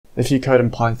If you code in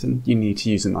Python, you need to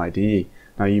use an IDE.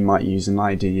 Now you might use an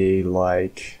IDE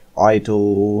like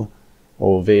Idle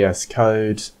or VS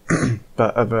Code,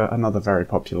 but another very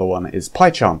popular one is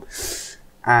PyCharm.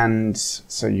 And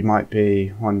so you might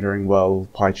be wondering, well,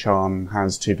 PyCharm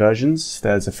has two versions.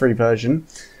 There's a free version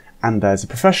and there's a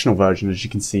professional version. As you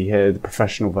can see here, the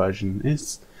professional version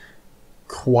is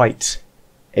quite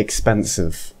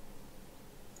expensive.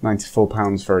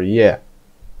 £94 for a year.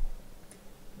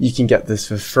 You can get this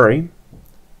for free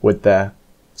with their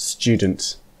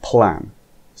student plan.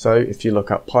 So if you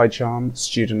look up PyCharm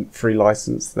student free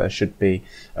license, there should be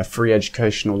a free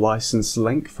educational license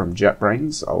link from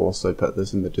JetBrains. I'll also put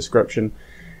this in the description.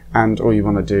 And all you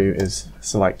want to do is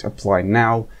select apply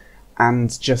now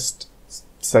and just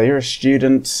say you're a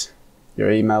student,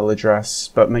 your email address,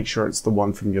 but make sure it's the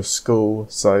one from your school.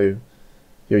 So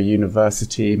your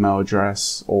university email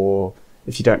address, or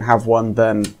if you don't have one,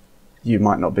 then you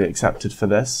might not be accepted for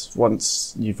this.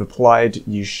 Once you've applied,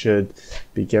 you should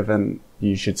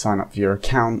sign up for your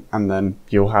account and then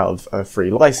you'll have a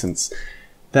free license.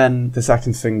 Then the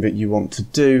second thing that you want to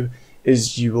do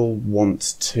is you will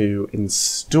want to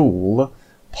install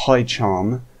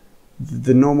PyCharm.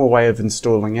 The normal way of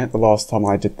installing it, the last time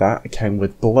I did that, it came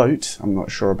with bloat. I'm not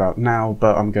sure about now,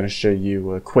 but I'm going to show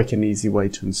you a quick and easy way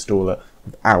to install it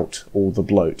without all the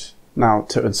bloat. Now,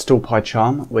 to install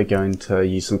PyCharm, we're going to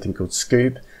use something called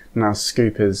Scoop. Now,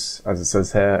 Scoop is, as it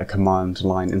says here, a command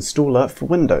line installer for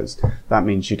Windows. That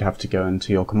means you'd have to go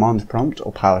into your command prompt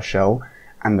or PowerShell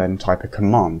and then type a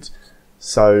command.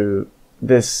 So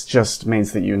this just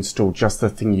means that you install just the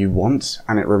thing you want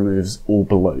and it removes all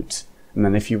bloat. And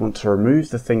then if you want to remove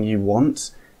the thing you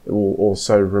want, it will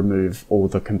also remove all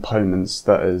the components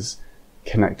that is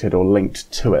connected or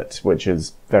linked to it, which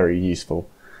is very useful.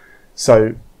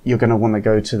 So you're going to want to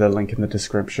go to the link in the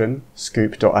description,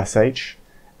 scoop.sh,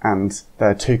 and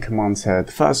there are two commands here.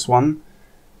 The first one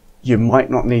you might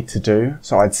not need to do,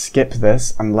 so I'd skip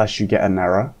this unless you get an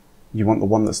error. You want the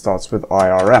one that starts with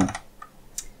IRM.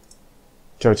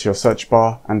 Go to your search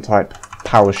bar and type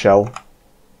PowerShell,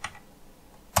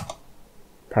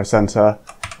 press enter,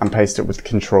 and paste it with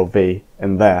Control V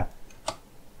in there.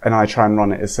 And I try and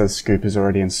run it, it says Scoop is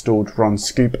already installed. Run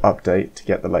Scoop update to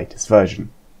get the latest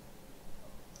version.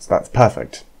 So that's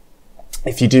perfect.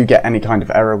 If you do get any kind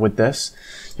of error with this,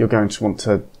 you're going to want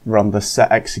to run the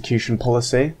set execution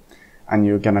policy and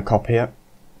you're going to copy it.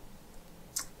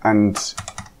 And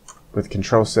with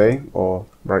Control C or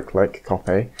right click,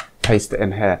 copy, paste it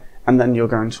in here. And then you're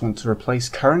going to want to replace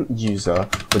current user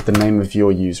with the name of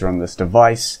your user on this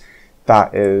device.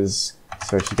 That is,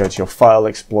 so if you go to your file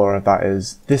explorer, that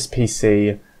is this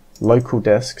PC, local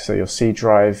disk, so your C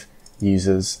drive,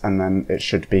 users, and then it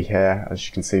should be here. As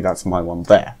you can see, that's my one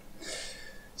there.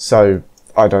 So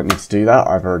I don't need to do that,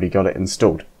 I've already got it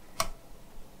installed.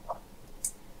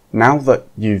 Now that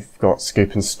you've got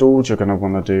Scoop installed, you're going to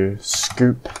want to do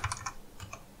scoop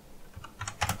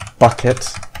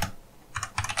bucket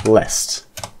list,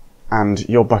 and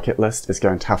your bucket list is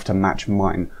going to have to match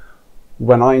mine.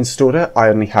 When I installed it, I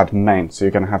only had main, so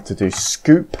you're going to have to do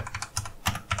scoop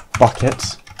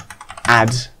bucket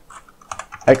add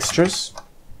extras.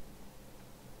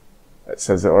 It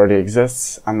says it already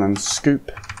exists, and then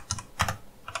scoop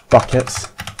bucket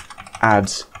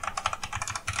add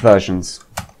versions,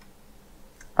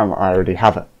 and I already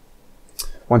have it.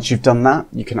 Once you've done that,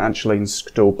 you can actually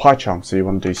install PyCharm. So you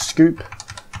want to do scoop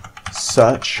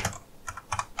search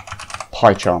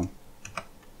PyCharm,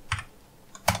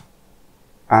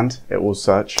 and it will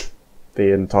search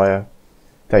the entire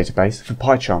database for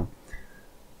PyCharm.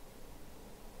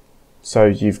 So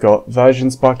you've got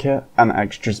versions bucket and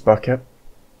extras bucket.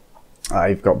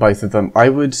 You've got both of them. I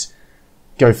would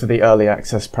go for the early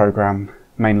access program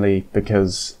mainly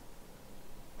because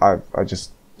I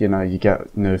just, you know, you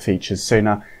get newer features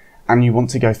sooner. And you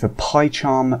want to go for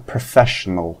PyCharm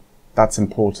Professional. That's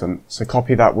important. So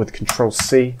copy that with Control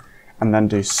C and then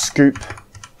do scoop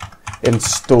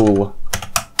install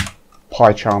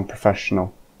PyCharm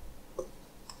Professional.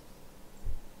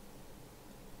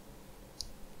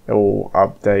 It will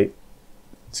update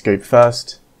Scoop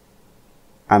first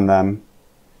and then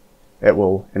it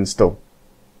will install.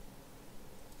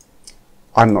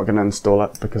 I'm not going to install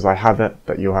it because I have it,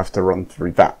 but you'll have to run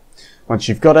through that. Once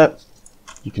you've got it,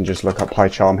 you can just look up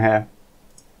PyCharm here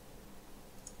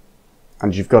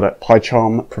and you've got it,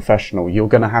 PyCharm Professional. You're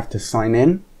going to have to sign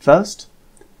in first,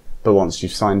 but once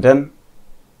you've signed in,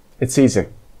 it's easy.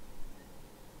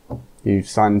 You've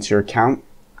signed into your account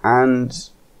and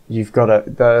you've got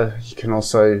it there. You can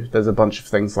also, there's a bunch of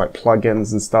things like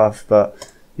plugins and stuff, but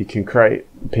you can create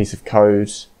a piece of code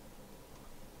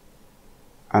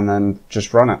and then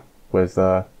just run it with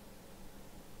the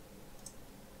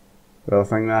little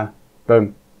thing there.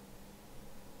 Boom.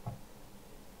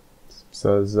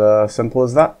 So as simple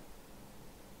as that.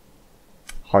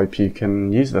 Hope you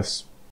can use this.